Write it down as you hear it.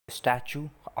Statue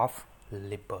of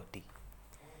Liberty.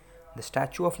 The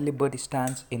Statue of Liberty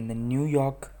stands in the New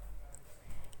York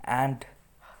and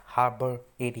Harbor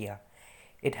area.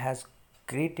 It has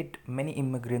greeted many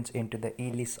immigrants into the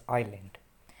Ellis Island.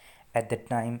 At that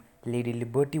time, Lady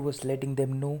Liberty was letting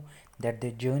them know that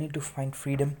their journey to find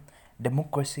freedom,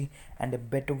 democracy, and a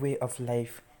better way of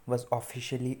life was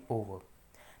officially over.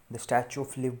 The Statue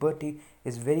of Liberty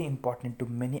is very important to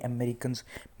many Americans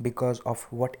because of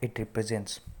what it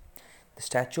represents. The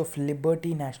Statue of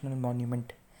Liberty National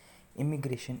Monument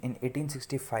Immigration in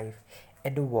 1865,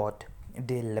 Edouard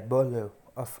de Beaulieu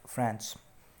of France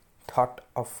thought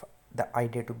of the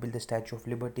idea to build the Statue of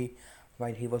Liberty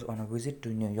while he was on a visit to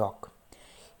New York.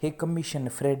 He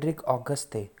commissioned Frederick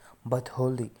Auguste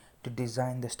Bartholdi to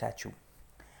design the statue.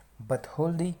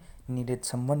 Bartholdi needed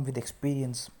someone with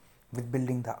experience with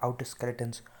building the outer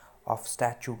skeletons of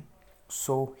statue,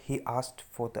 so he asked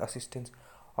for the assistance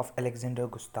of Alexander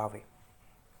Gustave.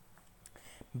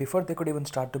 Before they could even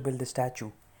start to build the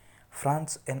statue,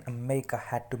 France and America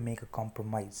had to make a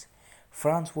compromise.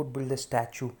 France would build the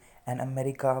statue and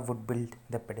America would build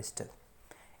the pedestal.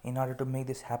 In order to make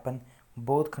this happen,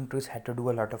 both countries had to do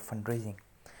a lot of fundraising.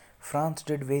 France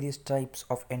did various types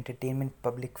of entertainment,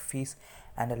 public feasts,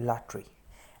 and a lottery.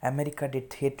 America did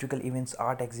theatrical events,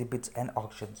 art exhibits, and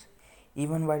auctions.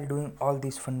 Even while doing all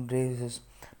these fundraisers,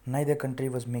 neither country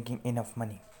was making enough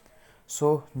money.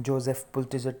 So Joseph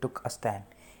Pulitzer took a stand.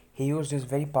 He used his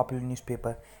very popular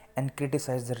newspaper and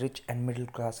criticized the rich and middle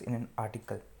class in an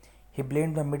article. He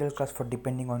blamed the middle class for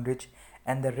depending on rich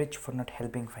and the rich for not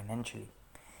helping financially.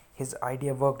 His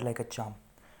idea worked like a charm.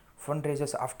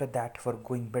 Fundraisers after that were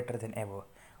going better than ever.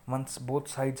 Once both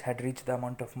sides had reached the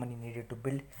amount of money needed to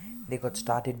build, they got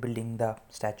started building the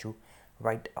statue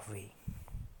right away.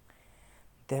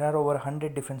 There are over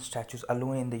 100 different statues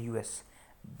alone in the US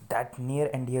that near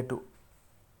and dear to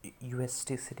US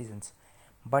citizens,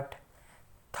 but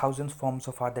thousands forms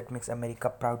of art that makes America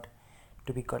proud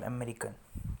to be called American.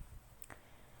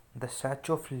 The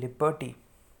Statue of Liberty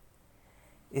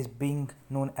is being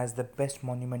known as the best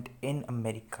monument in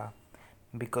America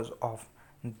because of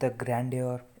the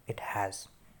grandeur it has.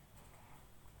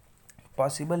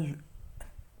 Possible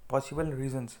possible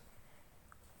reasons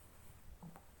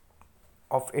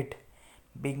of it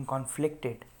being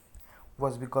conflicted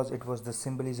was because it was the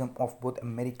symbolism of both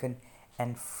American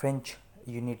and French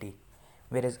unity,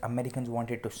 whereas Americans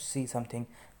wanted to see something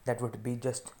that would be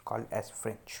just called as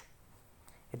French.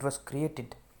 It was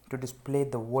created to display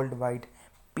the worldwide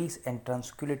peace and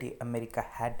tranquility America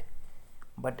had,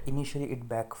 but initially it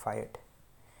backfired.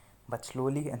 But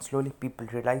slowly and slowly, people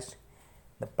realized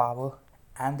the power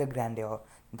and the grandeur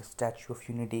the Statue of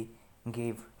Unity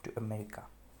gave to America.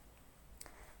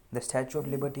 The Statue of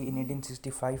Liberty in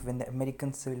 1865, when the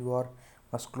American Civil War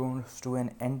was close to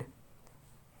an end,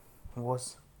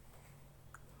 was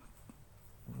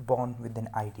born with an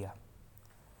idea.